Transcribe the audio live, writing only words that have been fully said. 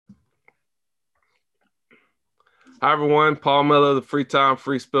Hi everyone, Paul Miller, the Free Time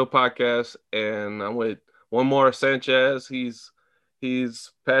Free Spill podcast, and I'm with Onemore Sanchez. He's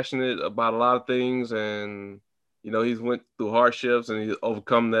passionate about a lot of things, and he's went through hardships and he's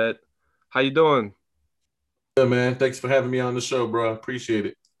overcome that. How you doing? Yeah, man. Thanks for having me on the show, bro. Appreciate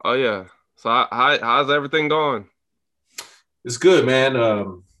it. Oh yeah. So how's everything going? It's good,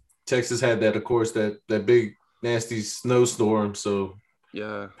 man. Texas had that, of course, that big nasty snowstorm. So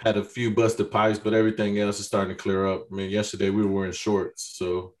Yeah. had a few busted pipes, but everything else is starting to clear up. I mean, yesterday we were wearing shorts,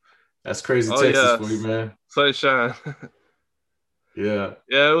 so that's crazy Oh Texas for you, yes. man. Sunshine. Yeah.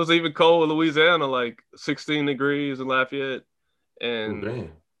 Yeah, it was even cold in Louisiana, like 16 degrees in Lafayette, Oh, and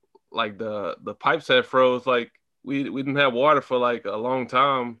damn. like the pipes had froze. Like we didn't have water for like a long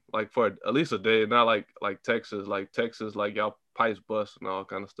time, like for at least a day. Not like Texas, like y'all pipes bust and all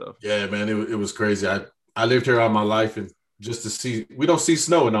kind of stuff. Yeah, man. It was crazy. I lived here all my life, and just to see, we don't see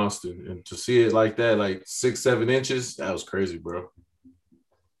snow in Austin, and to see it like that, like 6, 7 inches, that was crazy, bro.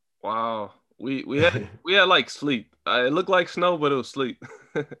 Wow, we had like sleet. It looked like snow, but it was sleet.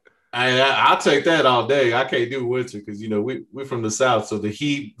 I'll take that all day. I can't do winter because we're from the south, so the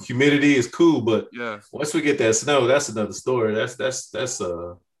heat, humidity is cool. But Yeah, once we get that snow, that's another story. That's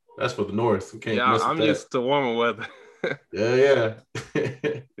for the north. We can't yeah. mess with I'm that. used to warmer weather. Yeah, yeah.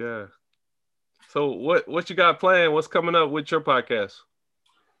 Yeah. So what you got planned? What's coming up with your podcast?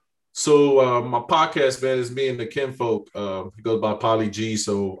 So my podcast, man, is me and the kinfolk. He goes by Polly G.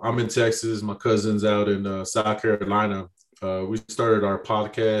 So I'm in Texas. My cousin's out in South Carolina. We started our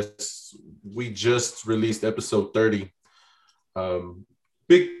podcast. We just released episode 30. Um,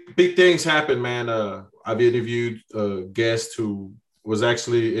 big things happen, man. I've interviewed a guest who was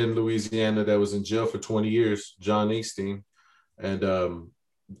actually in Louisiana that was in jail for 20 years, John Easting, and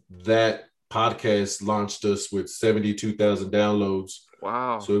that podcast launched us with 72,000 downloads.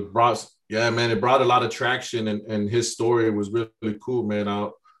 Wow. So yeah, man, it brought a lot of traction, and his story was really cool, man.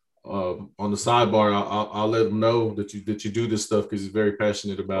 I'll on the sidebar, I'll let him know that you do this stuff because he's very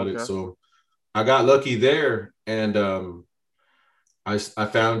passionate about it. Okay. So I got lucky there, and I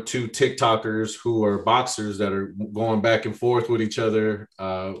found two TikTokers who are boxers that are going back and forth with each other,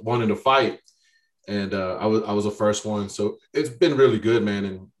 wanting to fight, and I was the first one. So it's been really good, man.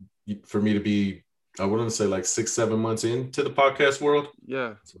 And for me to be, I wouldn't say like 6, 7 months into the podcast world,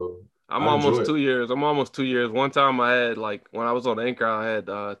 Yeah. so I'm I enjoy almost it. 2 years. I'm almost 2 years. One time I had like when I was on Anchor, I had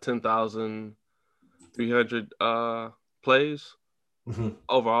 10,300 plays Mhm.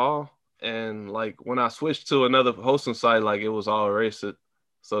 overall. And like when I switched to another hosting site, like it was all erased.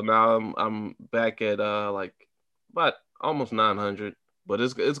 So now I'm back at like about almost 900. But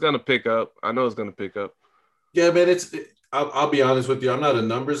it's gonna pick up. I know it's gonna pick up. Yeah, man. I'll be honest with you. I'm not a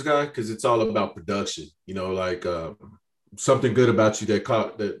numbers guy because it's all about production. Like something good about you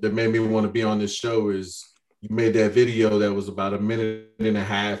that made me want to be on this show is you made that video that was about a minute and a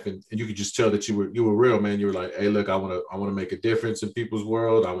half, and you could just tell that you were real, man. You were like, hey, look, I want to make a difference in people's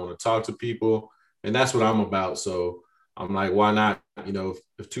world. I want to talk to people, and that's what I'm about. So I'm like, why not?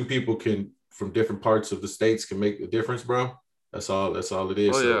 If two people can from different parts of the states can make a difference, bro. That's all it Oh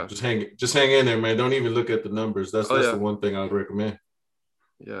is. So yeah. just hang in there, man. Don't even look at the numbers. That's Oh that's the yeah. one thing I would recommend.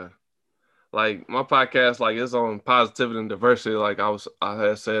 Yeah. Like my podcast, like it's on positivity and diversity, like I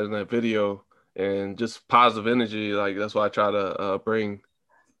had said in that video, and just positive energy. Like that's what I try to bring.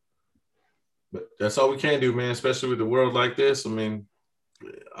 But that's all we can do, man. Especially with the world like this. I mean,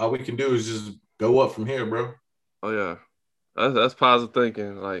 all we can do is just go up from here, bro. Oh yeah, that's positive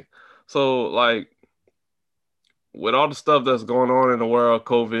thinking. Like so, like with all the stuff that's going on in the world,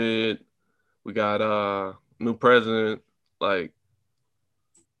 COVID, we got new president. Like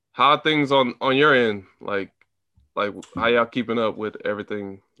how are things on your end? Like how y'all keeping up with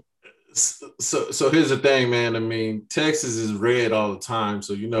everything? So here's the thing, man. I mean, Texas is red all the time,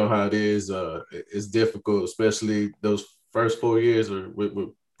 so you know how it is. It's difficult, especially those first 4 years with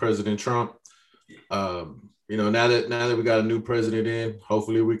President Trump. Now that we got a new president in,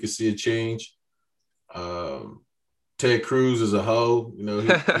 hopefully we can see a change. Um, Ted Cruz is a hoe.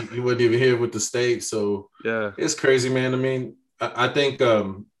 He wasn't even here with the state, so Yeah, it's crazy, man. I mean, I think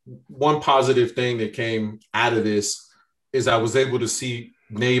one positive thing that came out of this is I was able to see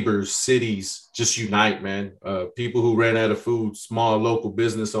neighbors, cities just unite, man. People who ran out of food, small local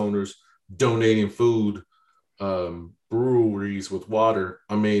business owners donating food, breweries with water.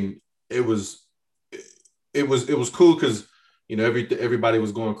 I mean, it was it was cool because everybody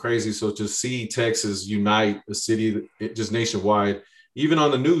was going crazy. So to see Texas unite a city just nationwide, even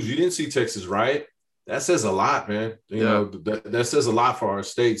on the news, you didn't see Texas riot. That says a lot, man. yeah, That says a lot for our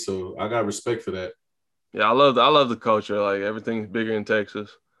state. So I got respect for that. yeah. I love the culture. Like everything's bigger in Texas.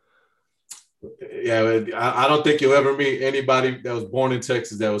 Yeah, I don't think you'll ever meet anybody that was born in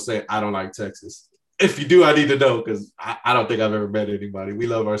Texas that will say, I don't like Texas. If you do, I need to know because I don't think I've ever met anybody. We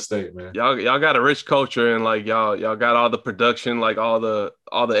love our state, man. Y'all got a rich culture and like y'all got all the production, like all the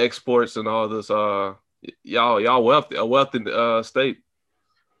exports and all this. Y'all wealthy, a wealthy state.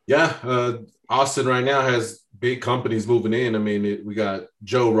 Yeah, Austin right now has big companies moving in. I mean, we got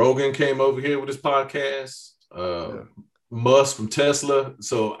Joe Rogan came over here with his podcast. Yeah. Musk from Tesla.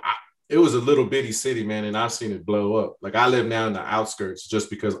 So it was a little bitty city, man, and I've seen it blow up. Like I live now in the outskirts just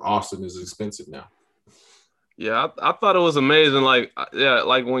because Austin is expensive now. Yeah, I thought it was amazing. Like, yeah,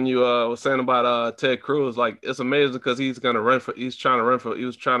 like when you was saying about Ted Cruz, like it's amazing because he was trying to run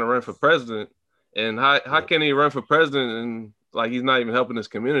for president, and how Yeah. can he run for president and like he's not even helping his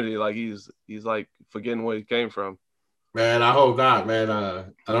community? Like he's like forgetting where he came from. Man, I hope not, man. I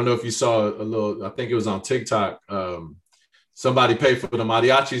don't know if you saw a little. I think it was on TikTok. Somebody paid for the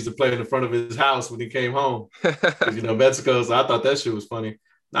mariachis to play in the front of his house when he came home because Mexico. So I thought that shit was funny.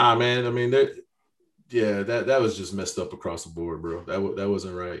 Nah, man. I mean, yeah, that was just messed up across the board, bro. That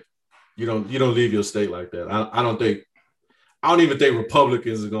wasn't right. You don't leave your state like that. I don't even think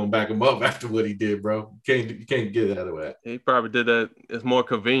Republicans are gonna back him up after what he did, bro. You can't get out of that. He probably did that. It's more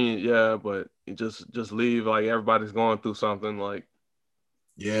convenient, yeah, but you just leave like everybody's going through something. Like,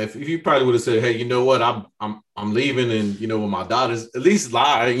 Yeah, if you probably would have said, "Hey, you know what? I'm leaving," and with my daughters, at least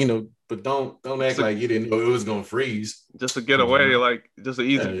lie, but don't just act to, like you didn't know it was gonna freeze. just to get Come on, away, man. like just an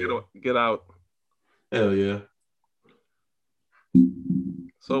easy Hell yeah, get out. hell yeah.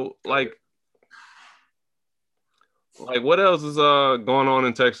 So like what else is going on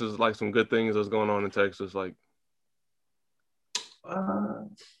in Texas? Like some good things that's going on in Texas. Like Uh,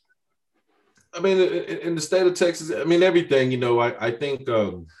 I mean, in the state of Texas, I mean everything. I think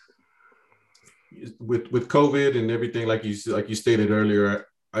with COVID and everything, like you stated earlier,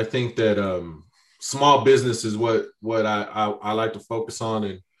 I think that small business is what I like to focus on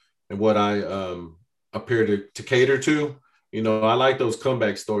and what I appear to cater to. I like those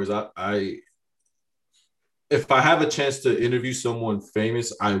comeback stories. I if I have a chance to interview someone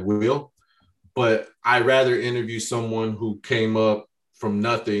famous, I will, but I rather interview someone who came up from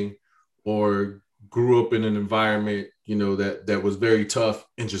nothing or grew up in an environment, that was very tough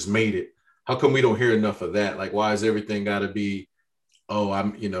and just made it. How come we don't hear enough of that? Like, why is everything got to be, oh,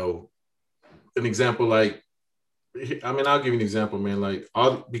 an example like, I mean, I'll give you an example, man. Like,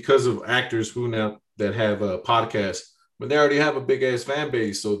 because of actors who now that have a podcast, but they already have a big ass fan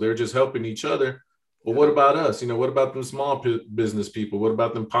base, so they're just helping each other. But what yeah, about us? What about them small business people? What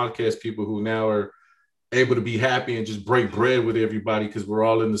about them podcast people who now are able to be happy and just break bread with everybody because we're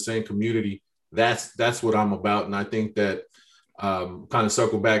all in the same community? That's what I'm about, and I think that kind of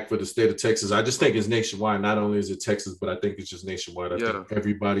circle back for the state of Texas. I just think it's nationwide. Not only is it Texas, but I think it's just nationwide. I think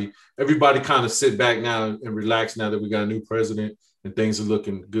yeah, everybody kind of sit back now and relax now that we got a new president and things are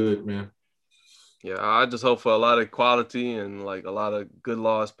looking good, man. yeah. I just hope for a lot of equality and like a lot of good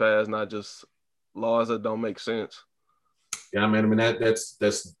laws passed, not just laws that don't make sense. Yeah, man. I mean that's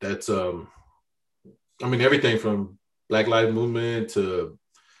I mean everything from Black Lives Movement to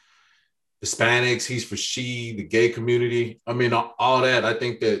Hispanics, he's for she, the gay community. I mean, all that. I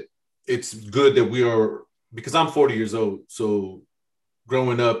think that it's good that we are, because I'm 40 years old. So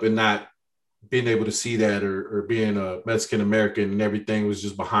growing up and not being able to see that, or being a Mexican American and everything was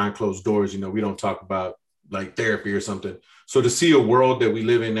just behind closed doors. We don't talk about like therapy or something. So to see a world that we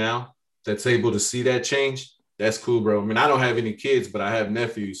live in now that's able to see that change, that's cool, bro. I mean, I don't have any kids, but I have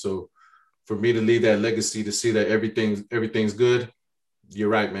nephews. So for me to leave that legacy, to see that everything's good, you're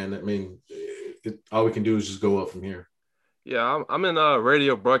right, man. I mean, all we can do is just go up from here. Yeah, I'm in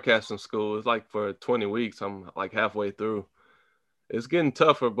radio broadcasting school. It's like for 20 weeks. I'm like halfway through. It's getting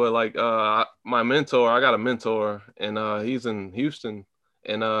tougher, but like my mentor, I got a mentor, and he's in Houston,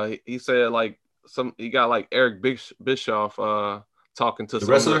 and he said like he got like Eric Bischoff talking to The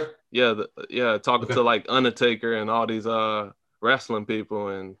some of the wrestler? talking Okay. to like Undertaker and all these wrestling people,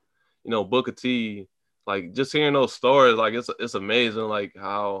 and Booker T, like just hearing those stories, like it's amazing like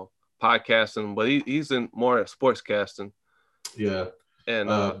how podcasting, but he's in more sports casting, Yeah. and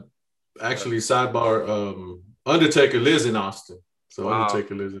Uh, yeah, Actually, sidebar, Undertaker lives in Austin. So wow,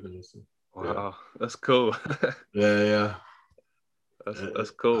 Undertaker lives in Austin. Yeah. wow, that's cool. Yeah, yeah.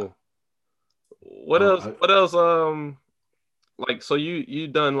 That's cool. What else? I, What else? Like so you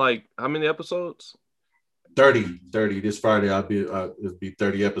done like how many episodes? 30 this Friday. It'll be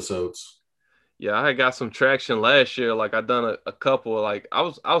 30 episodes. Yeah, I had got some traction last year. Like I done a couple. Like I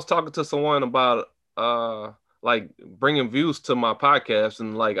was talking to someone about like bringing views to my podcast,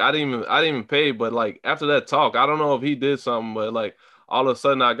 and like I didn't even pay, but like after that talk, I don't know if he did something, but like all of a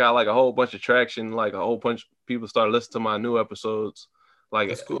sudden I got like a whole bunch of traction, like a whole bunch of people started listening to my new episodes. Like,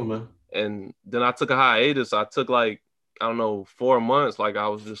 That's cool, man. and then I took a hiatus. I took like, I don't know, 4 months. Like I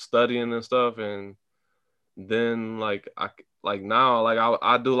was just studying and stuff. And then like like now, like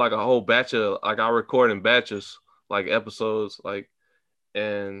I do like a whole batch of, like I record in batches, like episodes,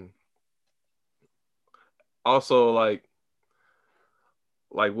 and also like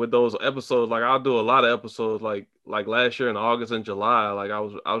with those episodes, like I'll do a lot of episodes, like last year in August and July, like I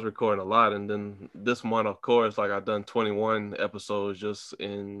was recording a lot, and then this month, of course, like I've done 21 episodes just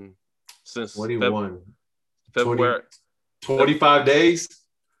in since 21, 20, February, Feb, 25 days.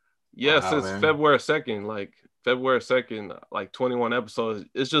 yeah, Wow, since man. February 2nd, like 21 episodes.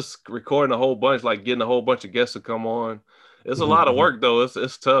 It's just recording a whole bunch, like getting a whole bunch of guests to come on. It's a lot of work though.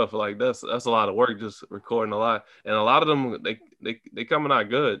 It's tough. Like that's a lot of work just recording a lot, and a lot of them they coming out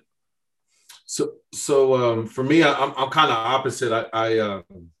good. So for me, I'm kind of opposite.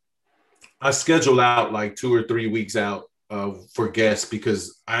 I schedule out like 2 or 3 weeks out for guests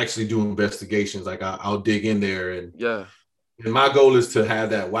because I actually do investigations. Like I'll dig in there, Yeah, and my goal is to have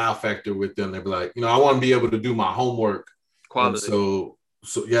that wow factor with them. They're like, I want to be able to do my homework, and quality. so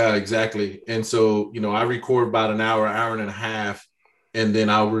yeah, exactly. And so I record about an hour, hour and a half, and then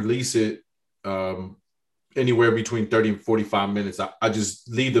I'll release it um, anywhere between 30 and 45 minutes. I just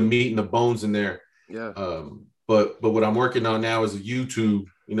leave the meat and the bones in there. Yeah. But what I'm working on now is a YouTube.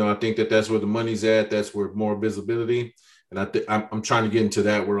 I think that's where the money's at. That's where more visibility, and I'm trying to get into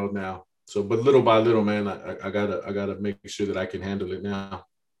that world now. So, but little by little, man, I gotta make sure that I can handle it now.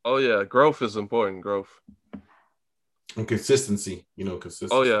 Oh yeah, growth is important. Growth. And consistency, Oh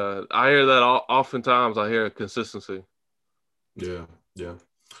consistency. yeah, I hear that oftentimes. I hear consistency. Yeah, yeah.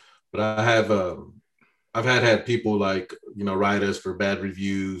 But I've had people like write us for bad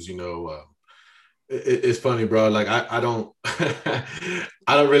reviews. It's funny, bro. Like I don't I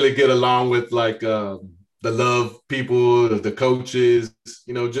don't really get along with like the love people, the coaches.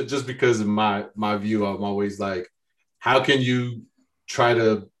 Just because of my view, I'm always like, how can you try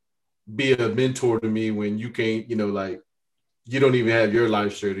to be a mentor to me when you can't, like you don't even have your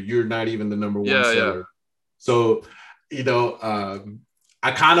life straight, or you're not even the number one Yeah, yeah, seller. So, you know, um,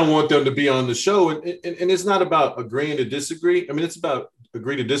 I kind of want them to be on the show, and it's not about agreeing to disagree. I mean, it's about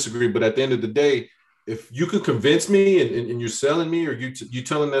agree to disagree. But at the end of the day, if you could convince me and you're selling me, or you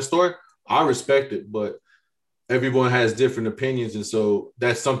telling that story, I respect it. But everyone has different opinions, and so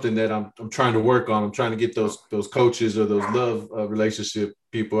that's something that I'm trying to work on. I'm trying to get those coaches or those love relationship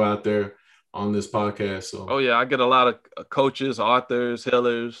people out there on this podcast. So oh yeah. I get a lot of coaches, authors,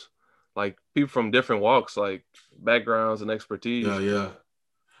 healers, like people from different walks, like backgrounds and yeah, expertise. yeah.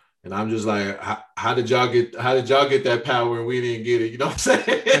 And I'm just like, how did y'all get that power and we didn't get it? You know what I'm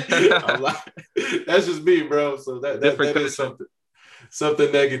saying? I'm like, that's just me, bro. So that that Different that is coaching.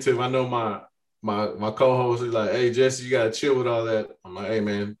 something negative. I know my co-host is like, hey Jesse, you gotta chill with all that. I'm like, hey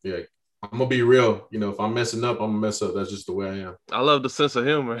man, yeah, I'm gonna be real. If I'm messing up, I'm gonna mess up. That's just the way I am. I love the sense of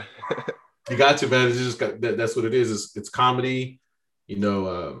humor. You got to, man. It's just that's what it is. It's comedy. You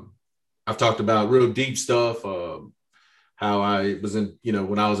know, I've talked about real deep stuff. How I was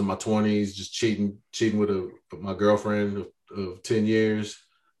when I was in my 20s, just cheating with my girlfriend of 10 years.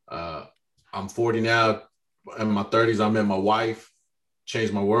 Uh, I'm 40 now. In my 30s, I met my wife.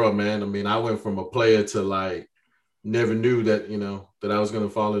 Changed my world, man. I mean, I went from a player to like never knew that that I was gonna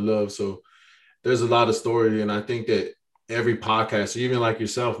fall in love. So there's a lot of story, and I think that every podcast, even like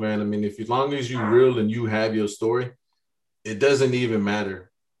yourself, man. I mean, if as long as you real and you have your story, it doesn't even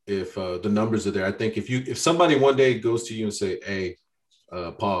matter if the numbers are there. I think if somebody one day goes to you and say, "Hey,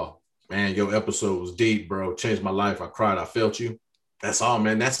 Paul, man, your episode was deep, bro. Changed my life. I cried. I felt you." That's all,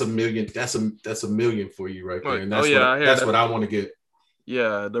 man. That's a million. That's a million for you right there, Like, and oh that's yeah, what I hear that's that. what I want to get.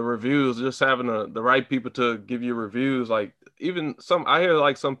 Yeah, the reviews, just having the right people to give you reviews. Like even I hear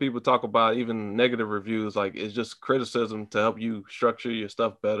like some people talk about even negative reviews, like it's just criticism to help you structure your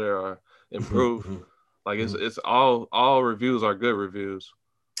stuff better or improve. Like it's all reviews are good reviews.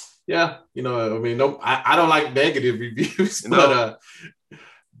 Yeah, I mean, no, I don't like negative reviews, You but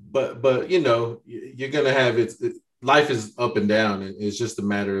know, you're gonna have life is up and down, and it's just a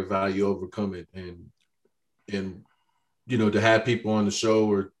matter of how you overcome it, and to have people on the show,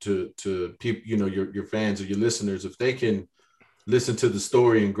 or to people, your fans or your listeners, if they can listen to the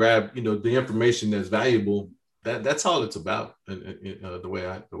story and grab the information that's valuable, that's all it's about, and the way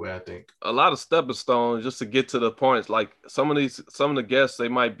I think. a lot of stepping stones just to get to the points. Like some of the guests, they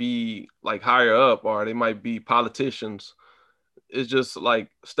might be like higher up or they might be politicians. It's just like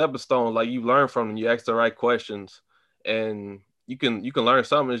stepping stones. Like you learn from them, you ask the right questions, and you can learn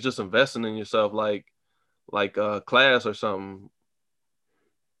something. It's just investing in yourself, like class or something.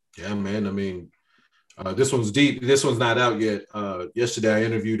 Yeah, man. I mean, this one's deep. This one's not out yet. Yesterday, I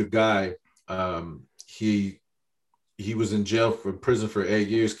interviewed a guy. He was in jail for prison for 8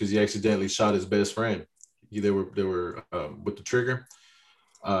 years because he accidentally shot his best friend. They were with the trigger.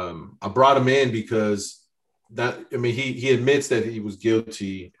 I brought him in because that. I mean, he admits that he was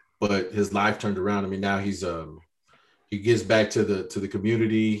guilty, but his life turned around. I mean, now he gives back to the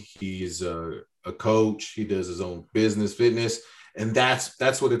community. He's a coach. He does his own business, fitness, and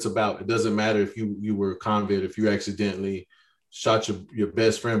that's what it's about. It doesn't matter if you were a convict, if you accidentally shot your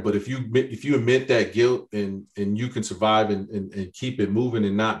best friend, but if you admit that guilt and you can survive and keep it moving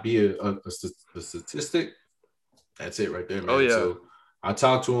and not be a statistic, that's it right there, Oh man. yeah, So I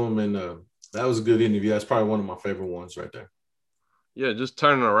talked to him, and that was a good interview. That's probably one of my favorite ones right there. yeah, just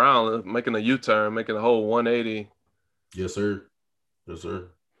turning around, making a U-turn, making a whole 180. Yes, sir. Yes, sir.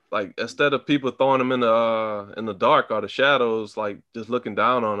 Like instead of people throwing them in the dark or the shadows, like just looking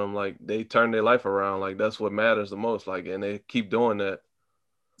down on them, like they turn their life around. Like that's what matters the most. Like, and they keep doing that.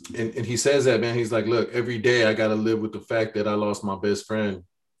 And he says that, man. He's like, look, every day I got to live with the fact that I lost my best friend.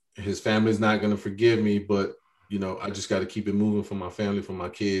 His family's not going to forgive me, but I just got to keep it moving for my family, for my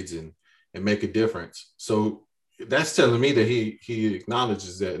kids, and make a difference. So that's telling me that he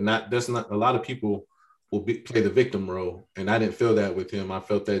acknowledges that. That's not a lot of people will play the victim role, and I didn't feel that with him. I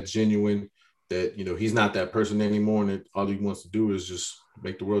felt that genuine, that he's not that person anymore, and that all he wants to do is just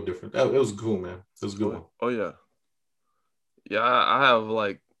make the world different. It was cool, man. It was a good Oh, one. oh yeah, yeah. I have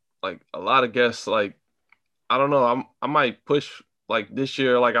like a lot of guests. Like I don't know. I might push like this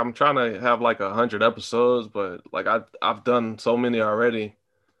year. Like I'm trying to have like 100 episodes, but like I've done so many already.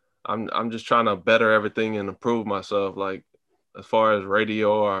 I'm just trying to better everything and improve myself. Like as far as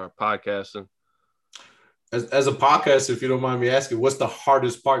radio or podcasting. As a podcaster, if you don't mind me asking, what's the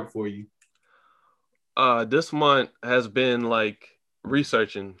hardest part for you? This month has been like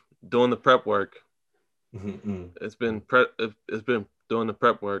researching, doing the prep work. Mm-hmm. It's been doing the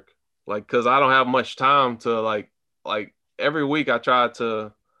prep work. Like, cause I don't have much time to like every week I try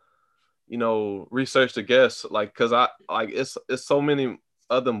to research the guests. Like, cause I like it's so many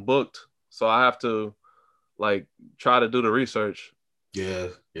of them booked, so I have to like try to do the research. Yeah,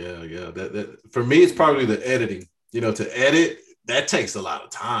 yeah, yeah. That for me, it's probably the editing. To edit that takes a lot of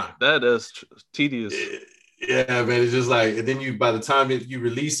time. That is tedious. Yeah, man. It's just like, and then by the time you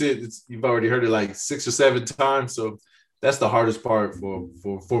release it, you've already heard it like 6 or 7 times. So that's the hardest part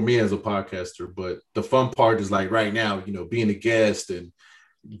for me as a podcaster. But the fun part is like right now, being a guest and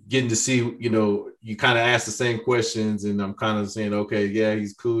getting to see, you kind of ask the same questions, and I'm kind of saying, okay, yeah,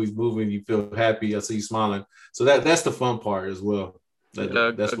 he's cool, he's moving, you feel happy, I see you smiling. So that's the fun part as well. Yeah, a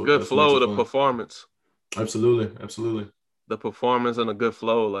good That's what makes flow it of the fun. performance. Absolutely, absolutely. The performance and a good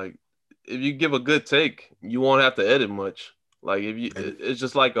flow. Like if you give a good take, you won't have to edit much. Like if you, And, it's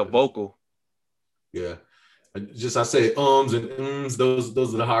just like a vocal. yeah, I say and ums. Those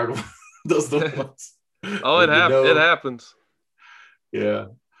are the hard ones. Those are the ones. Oh, it No, happens. yeah.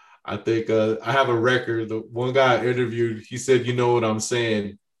 I think I have a record. The one guy I interviewed, he said, "You know what I'm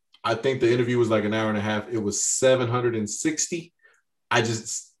saying." I think the interview was like an hour and a half. It was 760. I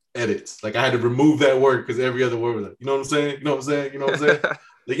just edits. Like I had to remove that word because every other word was like, you know what I'm saying? You know what I'm saying? You know what I'm saying?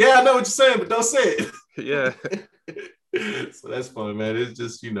 Like, yeah, I know what you're saying, but don't say Yeah. it. So that's fun, man. It's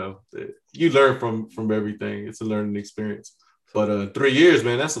just, you learn from everything. It's a learning experience. So But 3 years,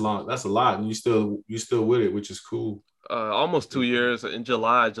 man, that's a lot. That's a lot. And you still with it, which is cool. almost 2 years in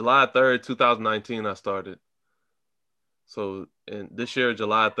July 3rd, 2019, I started. So and this year,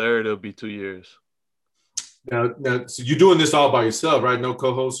 July 3rd, it'll be 2 years. Now, so you're doing this all by yourself, right? No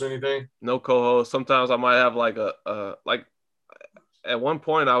co-host or anything? No co-host. Sometimes I might have like a like at one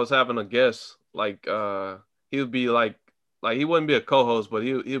point I was having a guest like he would be like he wouldn't be a co-host but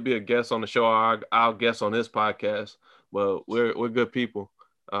he'll be a guest on the show. I'll guest on his podcast, but we're good people.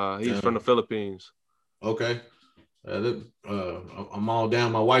 He's from the Um, Philippines. okay. I'm all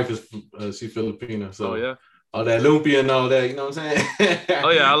down. My wife is she's Filipina, Oh so yeah. all that lumpia and all that, you know what I'm saying?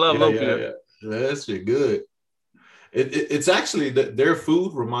 Oh yeah, I love Yeah, yeah, lumpia. yeah. That shit good. It's actually their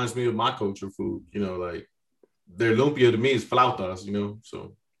food reminds me of my culture food. Like their lumpia to me is flautas.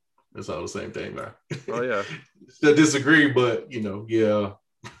 So that's all the same thing, man. Oh yeah. Still disagree, but yeah.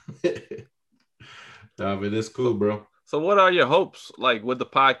 Nah, man, that's cool, so bro. so what are your hopes like with the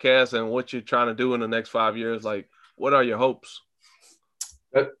podcast and what you're trying to do in the next 5 years? Like what are your hopes?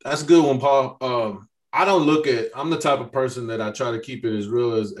 That's a good one, Paul. I don't look at. I'm the type of person that I try to keep it as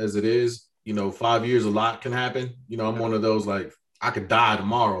real as it is. 5 years, a lot can happen. I'm Yeah. one of those like I could die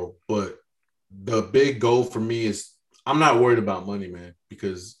tomorrow, but the big goal for me is I'm not worried about money, man.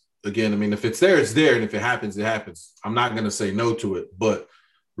 Because again, I mean, if it's there, it's there, and if it happens, it happens. I'm not gonna say no to it, but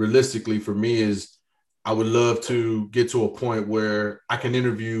realistically for me is I would love to get to a point where I can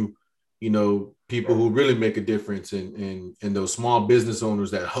interview, people who really make a difference in those small business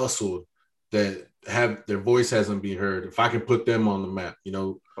owners that hustled, that have their voice hasn't been heard. If I can put them on the map,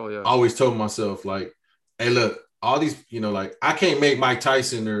 Oh yeah. I always told myself like, hey, look, all these, like I can't make Mike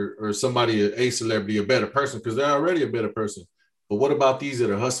Tyson or somebody a celebrity a better person because they're already a better person. But what about these that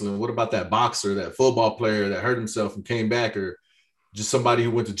are hustling? What about that boxer, that football player that hurt himself and came back, or just somebody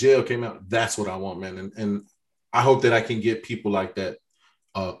who went to jail, came out? That's what I want, man. And I hope that I can get people like that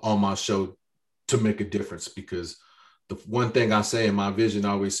on my show to make a difference, because the one thing I say in my vision,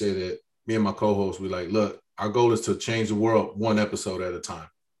 I always say that me and my co-host, we like, look, our goal is to change the world one episode at a time.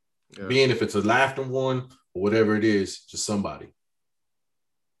 Yeah. Being if it's a laughter one or whatever it is, just somebody.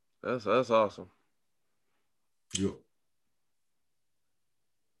 That's awesome. Yeah.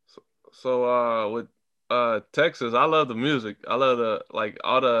 With Texas, I love the music. I love the like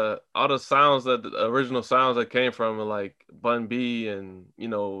all the sounds that the original sounds that came from like Bun B and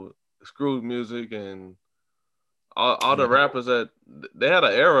Screw music and all the Yeah. rappers that they had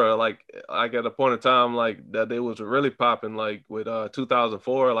an era like at a point in time like that they was really popping like with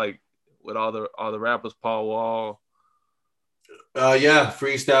 2004 like with all the rappers Paul Wall. Yeah,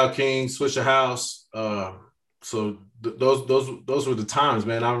 Freestyle King, Swisher House. So those were the times,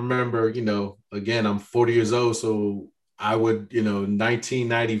 man. I remember, again, I'm 40 years old, so I would,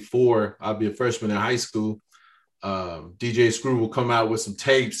 1994, I'll be a freshman in high school. DJ Screw will come out with some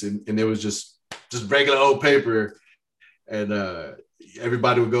tapes, and it was just regular old paper, and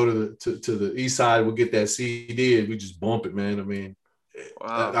everybody would go to the east side, would get that CD, and we just bump it, man. I mean,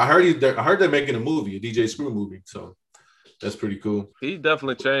 Wow, I heard they're making a movie, a DJ Screw movie, so that's pretty cool. he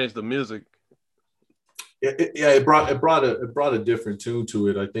definitely changed the music. It brought a different tune to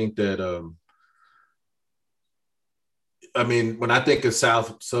it. I think that I mean, when I think of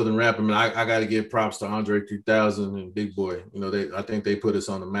Southern rap, I mean, I got to give props to Andre 3000 and Big Boy. I think they put us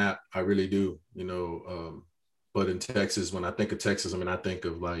on the map. I really do. But in Texas, when I think of Texas, I mean, I think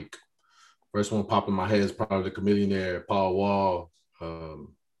of like first one popping in my head is probably the Chameleonaire, Paul Wall,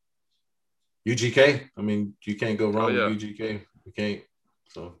 UGK. I mean, you can't go Oh wrong with yeah, UGK. You can't.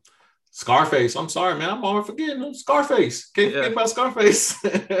 So Scarface. I'm sorry, man. I'm all forgetting Scarface. Can't yeah, forget about Scarface.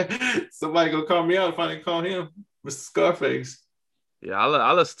 Somebody gonna call me out if I didn't call him Mr. Scarface. yeah.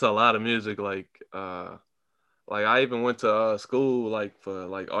 I listen to a lot of music like I even went to school like for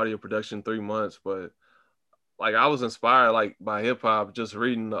like audio production 3 months, but like I was inspired like by hip hop, just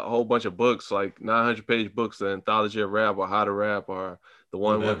reading a whole bunch of books, like 900-page books, the anthology of rap or how to rap, or the No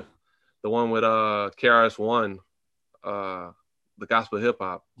one with doubt. KRS-One, uh, the gospel hip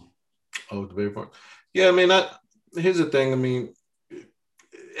hop. Oh, the very part. Yeah, I mean, here's the thing. I mean,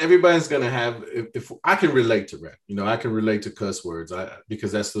 everybody's gonna have. If I can relate to rap, I can relate to cuss words.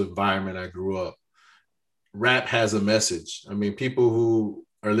 Because that's the environment I grew up. Rap has a message. I mean, people who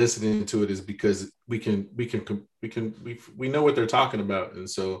are listening to it is because we know what they're talking about, and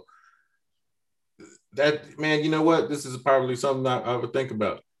so that, man, you know what? This is probably something I would think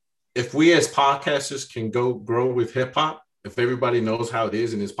about. If we as podcasters can go grow with hip hop, if everybody knows how it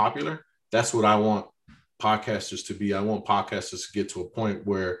is and is popular, that's what I want podcasters to be. I want podcasters to get to a point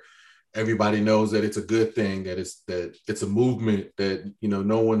where everybody knows that it's a good thing, that it's a movement, that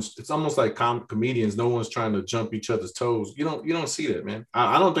no one's. It's almost like comedians. No one's trying to jump each other's toes. You don't see that, man.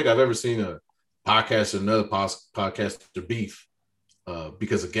 I don't think I've ever seen a podcast or another podcaster beef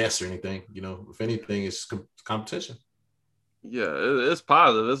because of guests or anything. If anything, it's competition. Yeah, it's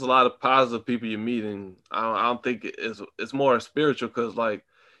positive. There's a lot of positive people you meet, and I don't think it's more spiritual because like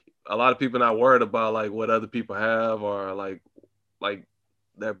a lot of people not worried about like what other people have or like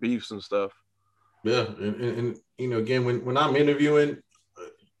their beefs and stuff. Yeah, and again, when I'm interviewing,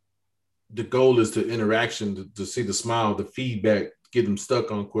 the goal is to interaction, to see the smile, the feedback, get them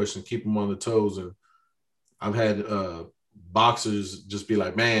stuck on questions, keep them on the toes. And I've had boxers just be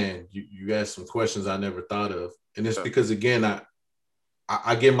like, "Man, you asked some questions I never thought of," and it's Yeah. because, again,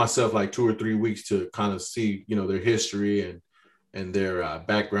 I give myself like 2 or 3 weeks to kind of see their history and their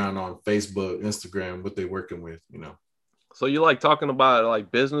background on Facebook, Instagram, what they're working with. So you like talking about like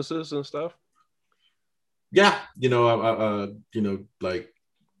businesses and stuff? Yeah, like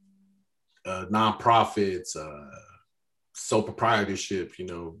nonprofits, sole proprietorship,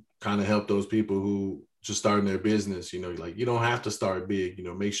 kind of help those people who just starting their business, like you don't have to start big,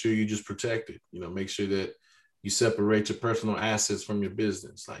 make sure you just protect it, make sure that you separate your personal assets from your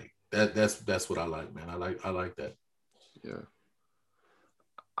business. Like that's what I like, man. I like that. Yeah.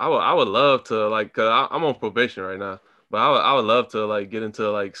 I would love to like cause I'm on probation right now, But I would love to like get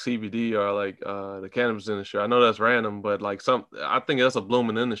into like CBD or like the cannabis industry. I know that's random, but like I think that's a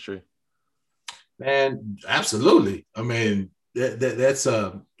blooming industry. Man, absolutely. I mean, that's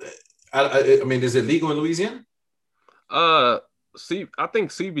I mean, is it legal in Louisiana? Uh, see, I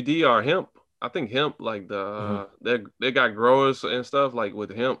think CBD or hemp. I think hemp, like Mhm. they got growers and stuff like with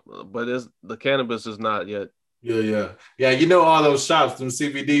hemp, but it's the cannabis is not yet. Yeah, yeah, yeah. You know all those shops, them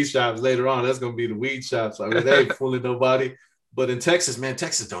CBD shops. Later on, that's gonna be the weed shops. I mean, they ain't fooling nobody. But in Texas, man,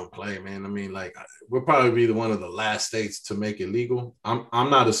 Texas don't play, man. I mean, like we'll probably be the one of the last states to make it legal. I'm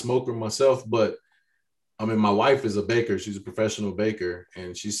not a smoker myself, but I mean, my wife is a baker. She's a professional baker,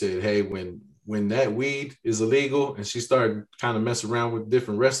 and she said, "Hey, when that weed is illegal, and she started kind of messing around with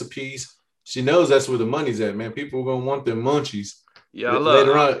different recipes, she knows that's where the money's at, man. People are gonna want them munchies. Yeah, I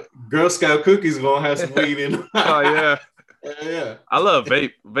Later love. on, Girl Scout cookies are gonna have some weed in them. Oh yeah, Yeah, I love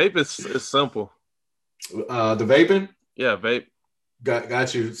vape. Vape is simple. the vaping Yeah, vape.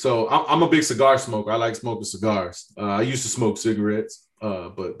 got you. So I'm a big cigar smoker. I like smoking cigars. I used to smoke cigarettes,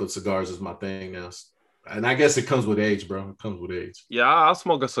 but cigars is my thing now. And I guess it comes with age, bro. It comes with age. Yeah, I'll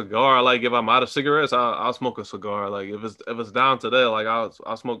smoke a cigar. Like if I'm out of cigarettes, I'll smoke a cigar. Like if it's down today, like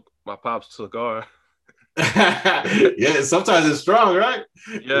I'll smoke my pop's cigar. Yeah, sometimes it's strong, right?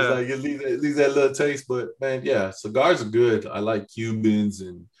 It's Yeah, like it leaves that little taste. But man, yeah, cigars are good. I like Cubans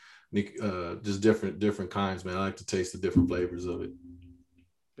and just different kinds, man. I like to taste the different flavors of it.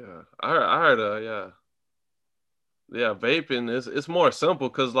 yeah. I heard. Yeah, vaping is it's more simple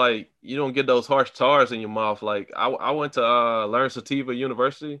because like you don't get those harsh tars in your mouth. Like I went to learn sativa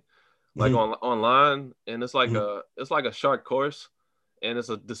university like Mhm, online, and mhm. it's like a short course, and it's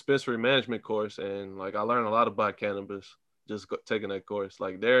a dispensary management course, and like I learned a lot about cannabis taking that course.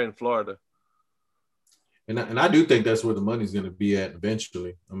 Like they're in Florida. And I do think that's where the money's going to be at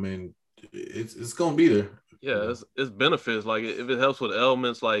eventually. I mean, it's going to be there, you Yeah, know. it's benefits. Like if it helps with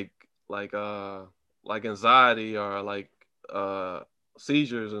ailments like like anxiety or like uh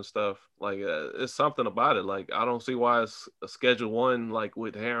seizures and stuff, like it's something about it. Like I don't see why it's a Schedule One like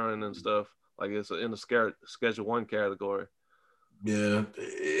with heroin and stuff. Like it's in the Schedule One category. Yeah,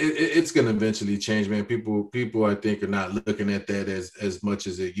 it's going to eventually change, man. People, I think, are not looking at that as much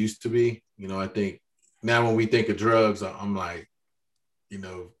as it used to be. You know, I think now when we think of drugs, I'm like, you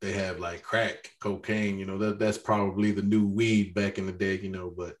know, they have like crack, cocaine. You know, that's probably the new weed back in the day. You know,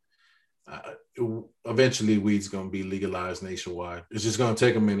 but eventually, weed's going to be legalized nationwide. It's just going to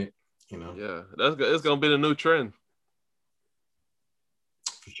take a minute. You know, Yeah, it's gonna be the new trend.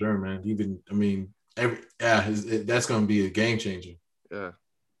 for sure, man. Even I mean, that's going to be a game changer. Yeah,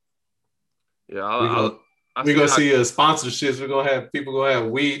 yeah. We go I we see gonna how see sponsorships. We're gonna have people gonna have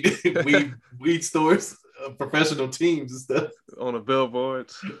weed weed stores, professional teams and stuff. on the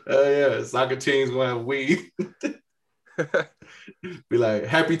billboards. Yeah, soccer teams gonna have weed. Be like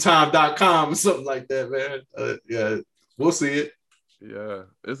happytime.com or something like that, man. Yeah, we'll see it. Yeah,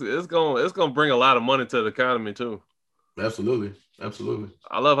 it's gonna bring a lot of money to the economy too. Absolutely, absolutely.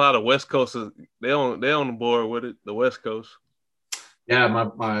 I love how the West Coast is they on the board with it. The West Coast. Yeah,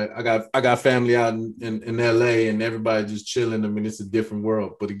 my I got family out in LA and everybody just chilling. I mean, it's a different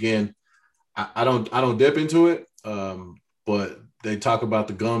world. But again, I don't dip into it. But they talk about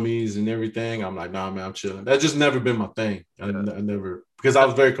the gummies and everything. I'm like, nah, man, I'm chilling. That's just never been my thing. I Yeah, never because I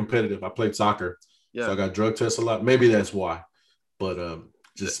was very competitive. I played soccer, so yeah. I got drug tests a lot. Maybe that's why. But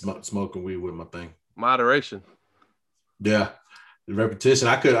just smoking weed with my thing. Moderation. Yeah, the repetition.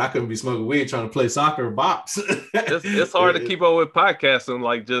 I couldn't be smoking weed trying to play soccer or box. It's hard to keep up with podcasting.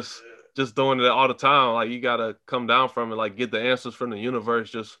 Like just doing it all the time. Like you gotta come down from it. Like get the answers from the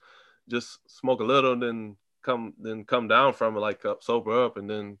universe. Just smoke a little, then come down from it. Like sober up, and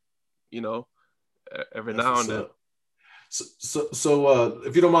then you know every That's now what's and then. up. So,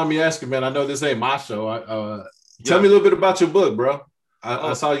 if you don't mind me asking, man, I know this ain't my show. Tell Yeah. me a little bit about your book, bro. I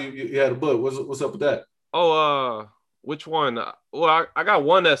Oh, saw you had a book. What's up with that? oh. Which one? Well, I got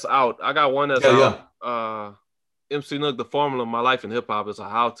one that's out. I got one that's Yeah, out. yeah. MC Nook, the formula of my life in hip hop is a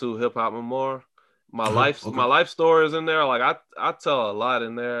how-to hip hop memoir. My Okay. life story is in there. Like I tell a lot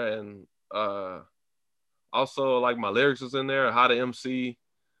in there, and also like my lyrics is in there. How to MC.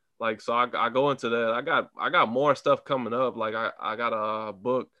 Like so, I go into that. I got more stuff coming up. Like I got a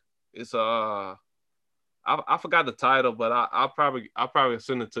book. It's I forgot the title, but I'll probably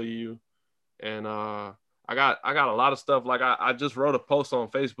send it to you. And I got a lot of stuff. Like I just wrote a post on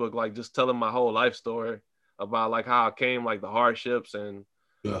Facebook, like just telling my whole life story about like how I came, like the hardships and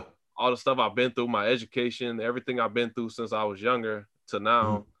Yeah. all the stuff I've been through, my education, everything I've been through since I was younger to Mhm.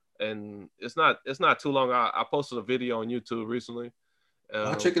 now. And it's not too long. I posted a video on YouTube recently, I'll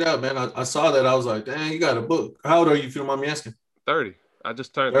Uh, check it out, man. I saw that. I was like, dang, you got a book. How old are you, if you don't mind me asking? 30. I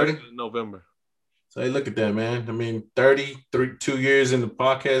just turned 30 30? in November. So, hey, look at that, man. I mean, 2 years in the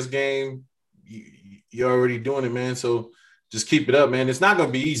podcast game, you're already doing it, man. So just keep it up, man. It's not going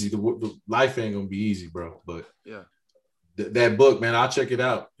to be easy. The life ain't going to be easy, bro. But Yeah. that book, man, I'll check it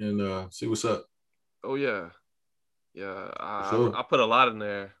out and see what's up. Oh yeah. Yeah. For I sure. put a lot in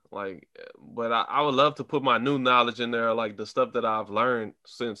there. Like, but I would love to put my new knowledge in there, like the stuff that I've learned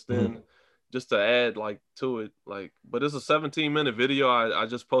since Mm-hmm. then, just to add like to it. Like, but it's a 17-minute video I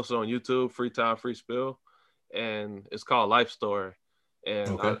just posted on YouTube, Free Time Free Spill, and it's called Life Story. And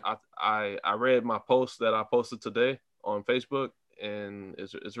Okay. I read my post that I posted today on Facebook, and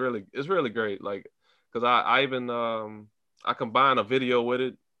it's really great. Like, cause I even I combine a video with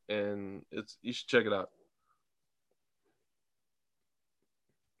it, and it's you should check it out.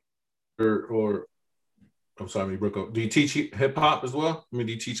 Or I'm sorry, broke up. Do you teach hip hop as well? I mean,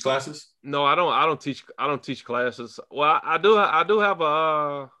 do you teach classes? No, I don't. I don't teach classes. Well, I do have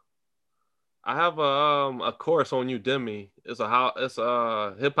a course on Udemy. It's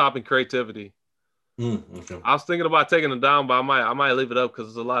hip hop and creativity. Okay. I was thinking about taking it down, but I might leave it up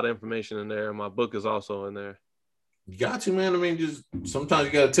because there's a lot of information in there. And my book is also in there. You got you, man. I mean, just sometimes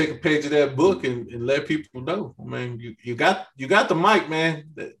you got to take a page of that book and let people know. I mean, you got the mic, man.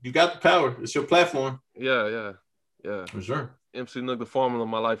 You got the power. It's your platform. Yeah, yeah, yeah. For sure. MC Nook, the formula of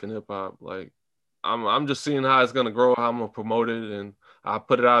my life in hip hop. Like I'm just seeing how it's gonna grow, how I'm gonna promote it, and I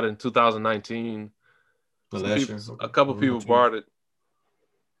put it out in 2019. The Some last people, year. Okay. a couple Well, not people too much. bought it.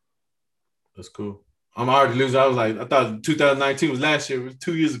 That's cool. I'm already losing. I was like, I thought 2019 was last year. It was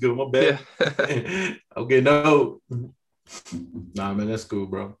 2 years ago. My Yeah. bad. I'm getting old. Nah, man, that's cool,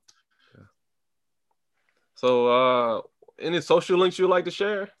 bro. So, any social links you like to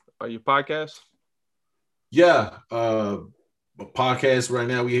share? Are your podcasts? Yeah. A podcast right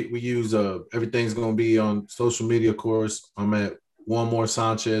now. We use everything's gonna be on social media, of course. I'm at Onemore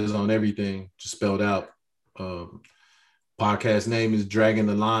Sanchez on everything, just spelled out. Um, Podcast name is Dragging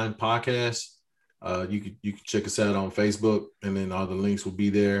the Line Podcast. You can check us out on Facebook, and then all the links will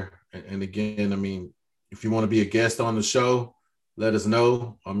be there. And again, I mean, if you want to be a guest on the show, let us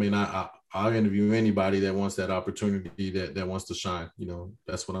know. I mean, I'll interview anybody that wants that opportunity, that wants to shine.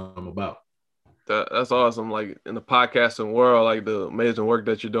 That's what I'm about. That's awesome. Like in the podcasting world, like the amazing work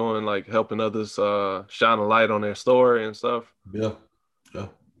that you're doing, like helping others shine a light on their story and stuff. Yeah, yeah,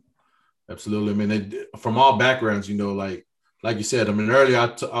 absolutely. I mean, from all backgrounds, like you said. I mean, earlier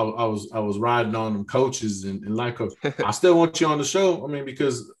I was riding on them coaches and like I still want you on the show. I mean,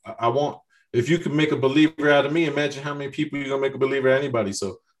 because I want, if you can make a believer out of me, imagine how many people you're gonna make a believer out of anybody.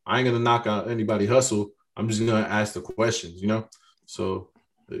 So I ain't gonna knock out anybody hustle. I'm just gonna ask the questions. So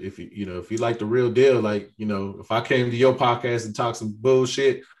if you like the real deal, like if I came to your podcast and talk some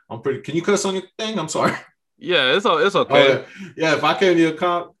bullshit, I'm pretty. Can you cuss on your thing? I'm sorry. Yeah, it's Oh okay. yeah, yeah. If I came to your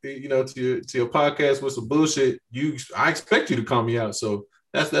to your podcast with some bullshit, I expect you to call me out. So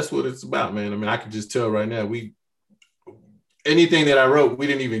that's what it's about, man. I mean, I can just tell right now. Anything that I wrote, we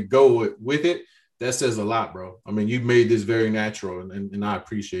didn't even go with it. That says a lot, bro. I mean, you made this very natural, and I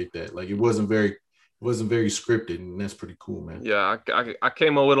appreciate that. Like it wasn't very scripted, and that's pretty cool, man. Yeah, I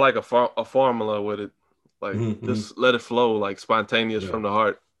came up with like a formula with it, like Mm-hmm. just let it flow, like spontaneous Yeah, from the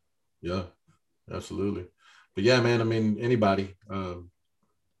heart. yeah, absolutely. But yeah, man. I mean, anybody,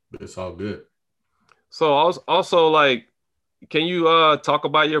 it's all good. So also like, can you talk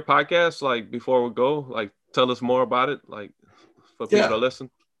about your podcast like before we go? Like, tell us more about it, like for people to Yeah, listen.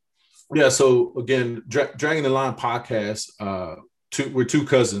 yeah. So again, Dragging the Line podcast. We're two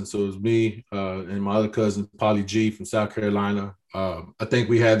cousins, so it's me and my other cousin, Polly G from South Carolina. I think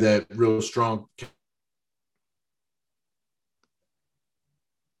we have that real strong.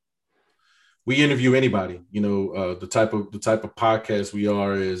 We interview anybody. The type of podcast we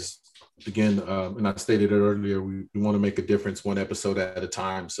are is, again, and I stated it earlier. We want to make a difference one episode at a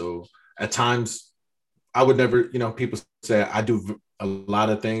time. So at times, I would never. People say I do a lot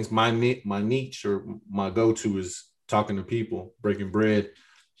of things. My niche or my go to is talking to people, breaking bread,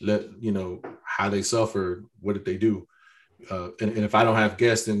 how they suffer, what did they do. And if I don't have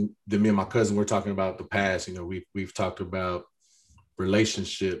guests, then me and my cousin, we're talking about the past. We've talked about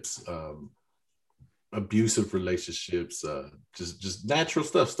relationships, abusive relationships, just natural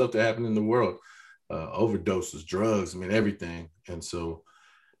stuff that happened in the world, overdoses, drugs. I mean, everything. And so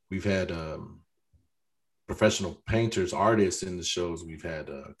we've had professional painters, artists in the shows. We've had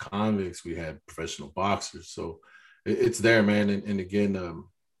convicts. We had professional boxers. So it's there, man. And again,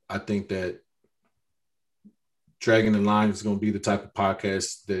 I think that Dragging the Line is going to be the type of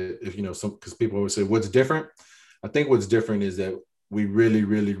podcast that, if some, because people always say what's different. I think what's different is that we really,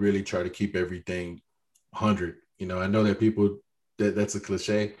 really, really try to keep everything 100. You know, I know that people that's a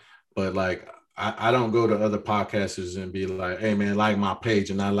cliche, but like I don't go to other podcasters and be like, hey man, like my page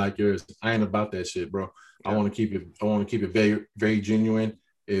and I like yours. I ain't about that shit, bro. I Yeah. want to keep it. I want to keep it very, very genuine.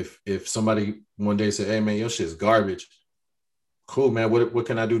 If somebody one day say, hey man, your shit's garbage, cool, man. What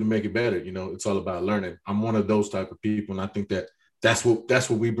can I do to make it better? You know, it's all about learning. I'm one of those type of people, and I think that that's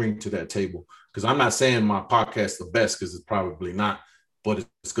what we bring to that table. Because I'm not saying my podcast is the best, because it's probably not, but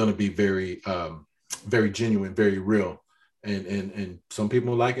it's going to be very very genuine, very real. And some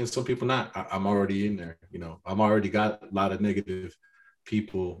people like it, some people not. I'm already in there. You know, I'm already got a lot of negative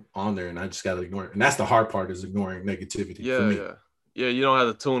people on there, and I just got to ignore it. And that's the hard part, is ignoring negativity for Yeah, me. yeah. Yeah, you don't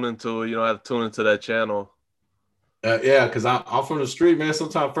have to tune into it. You don't have to tune into that channel. Yeah, because I'm from the street, man.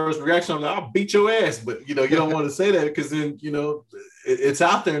 Sometimes first reaction, I'm like, I'll beat your ass. But, you know, you don't want to say that, because then, you know, it's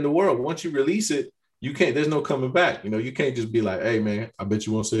out there in the world. Once you release it, you can't, there's no coming back. You know, you can't just be like, hey, man, I bet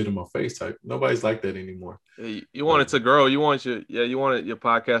you won't say it in my face type. Nobody's like that anymore. Yeah, you want it to grow. You want your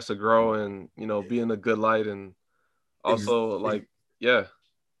podcast to grow and, be in a good light, and Ex- also like, yeah,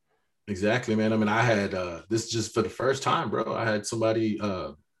 exactly, man. I mean, I had, this just for the first time, bro. I had somebody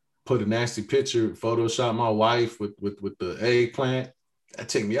put a nasty picture, Photoshop my wife with the eggplant. That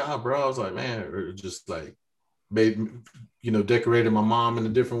took me out, bro. I was like, man, or just like, made, you know, decorated my mom in a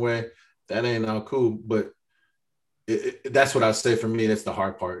different way. That ain't all cool, but that's what I say. For me, that's the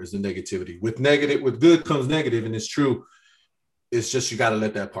hard part, is the negativity. With good comes negative, and it's true. It's just, you got to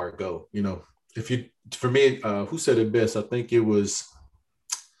let that part go. You know, if you, for me, who said it best? I think it was,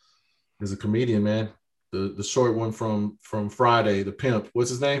 there's a comedian, man, the short one from Friday, the pimp.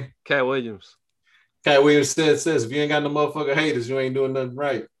 What's his name? Cat Williams. Cat Williams says, if you ain't got no motherfucker haters, you ain't doing nothing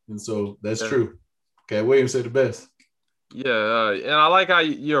right. And so that's Yeah, true. Cat Williams said the best. yeah, and I like how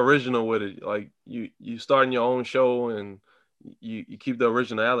you're original with it. Like you starting your own show, and you keep the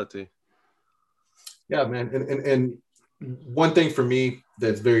originality. Yeah, man. And one thing for me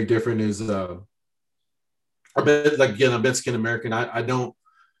that's very different is I bet, like, again, I'm Mexican American. I don't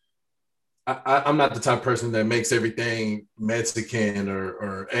I'm not the type of person that makes everything Mexican,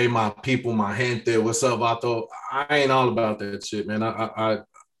 or hey, my people, my gente, what's up, Vato? I ain't all about that shit, man.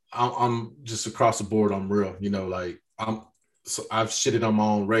 I'm just across the board. I'm real, you know. Like, I've shitted on my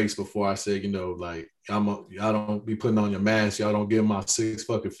own race before. I said, you know, like, y'all don't be putting on your mask. Y'all don't give my 6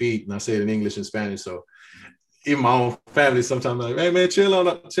 fucking feet. And I say it in English and Spanish. So even my own family sometimes like, hey man, chill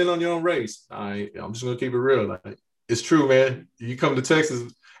on your own race. I'm just gonna keep it real. Like, it's true, man. You come to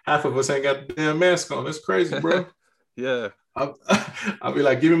Texas, half of us ain't got the damn mask on. That's crazy, bro. Yeah. I'll, I'll be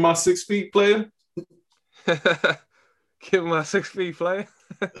like, give me my 6 feet, player. Give my 6 feet play.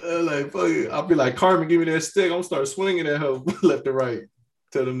 Like, fuck it. I'll be like, Carmen, give me that stick. I'm gonna start swinging at her left and right.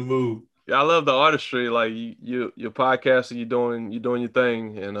 Tell them to move. Yeah, I love the artistry. Like your podcast, and you doing your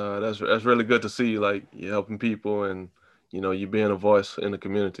thing, and that's really good to see. Like, you're helping people, and you being a voice in the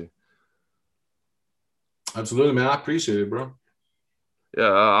community. Absolutely, man. I appreciate it, bro.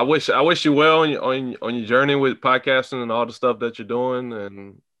 Yeah, I wish you well on your journey with podcasting and all the stuff that you're doing,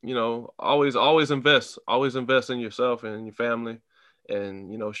 and always invest in yourself and your family,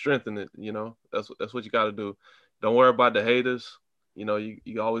 and strengthen it. That's what you got to do. Don't worry about the haters. You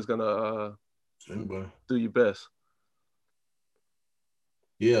always gonna Anyway. do your best.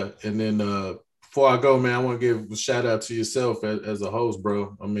 Yeah, and then before I go, man, I want to give a shout out to yourself as a host,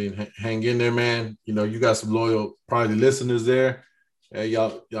 bro. I mean, hang in there, man. You know, you got some loyal, probably listeners there. Hey,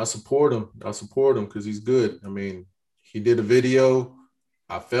 y'all support him. Y'all support him, because he's good. I mean, he did a video.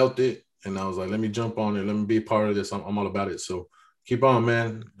 I felt it, and I was like, let me jump on it. Let me be a part of this. I'm all about it. So keep on,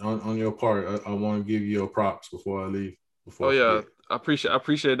 man. On your part, I want to give you your props before I leave. Oh Before I yeah, forget. I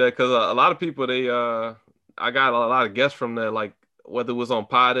appreciate that, because a lot of people, I got a lot of guests from there, like whether it was on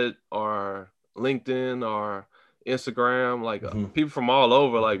Potted or LinkedIn or Instagram, like Mhm. people from all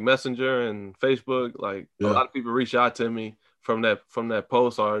over, like Messenger and Facebook. Like, a Yeah, lot of people reach out to me from that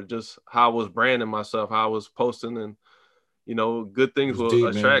post, or just how I was branding myself, how I was posting, and good it things was will deep,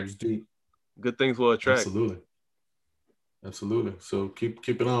 man. It attract. was deep. Good things will attract. Absolutely. Absolutely. So keep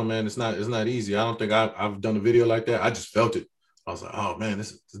it on, man. It's not easy. I don't think I've done a video like that. I just felt it. I was like, oh man,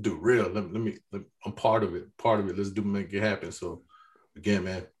 this dude real. I'm part of it. Part of it. Let's make it happen. So again,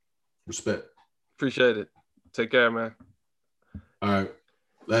 man, respect. Appreciate it. Take care, man. All right,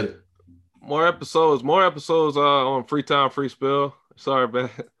 let it. More episodes on Free Time Free Spill. Sorry, man.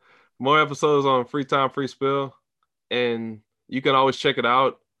 More episodes on Free Time Free Spill, and you can always check it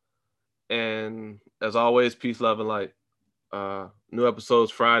out. And as always, peace, love, and light. New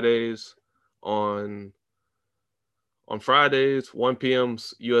episodes Fridays on on Fridays, 1 p.m.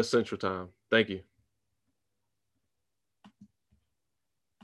 U.S. Central Time. Thank you.